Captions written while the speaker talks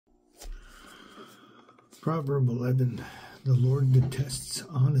Proverb 11. The Lord detests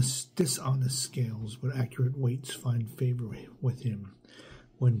dishonest scales, but accurate weights find favor with him.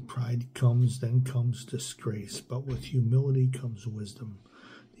 When pride comes, then comes disgrace, but with humility comes wisdom.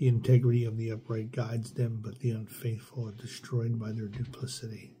 The integrity of the upright guides them, but the unfaithful are destroyed by their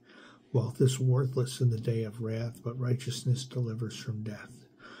duplicity. Wealth is worthless in the day of wrath, but righteousness delivers from death.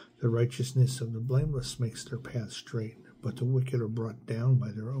 The righteousness of the blameless makes their path straight, but the wicked are brought down by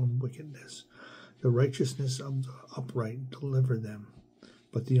their own wickedness. The righteousness of the upright deliver them,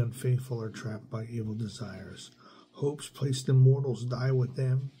 but the unfaithful are trapped by evil desires. Hopes placed in mortals die with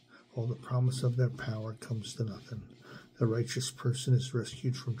them. All the promise of their power comes to nothing. The righteous person is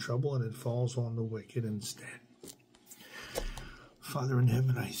rescued from trouble, and it falls on the wicked instead. Father in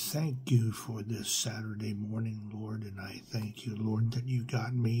heaven, I thank you for this Saturday morning, Lord, and I thank you, Lord, that you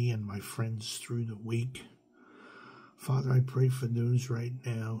got me and my friends through the week. Father, I pray for those right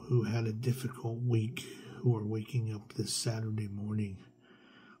now who had a difficult week, who are waking up this Saturday morning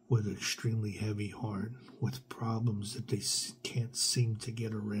with an extremely heavy heart, with problems that they can't seem to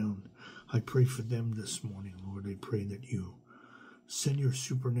get around. I pray for them this morning, Lord. I pray that you send your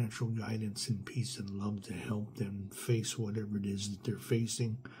supernatural guidance and peace and love to help them face whatever it is that they're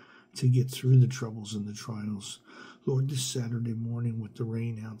facing, to get through the troubles and the trials. Lord, this Saturday morning with the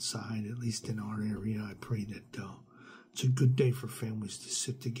rain outside, at least in our area, I pray that it's a good day for families to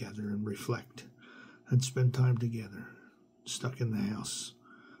sit together and reflect and spend time together, stuck in the house.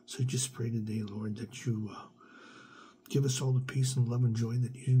 So I just pray today, Lord, that you give us all the peace and love and joy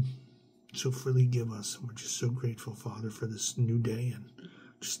that you so freely give us. And we're just so grateful, Father, for this new day. And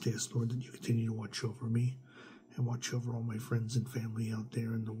just ask, Lord, that you continue to watch over me and watch over all my friends and family out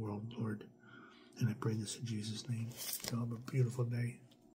there in the world, Lord. And I pray this in Jesus' name. Have a beautiful day.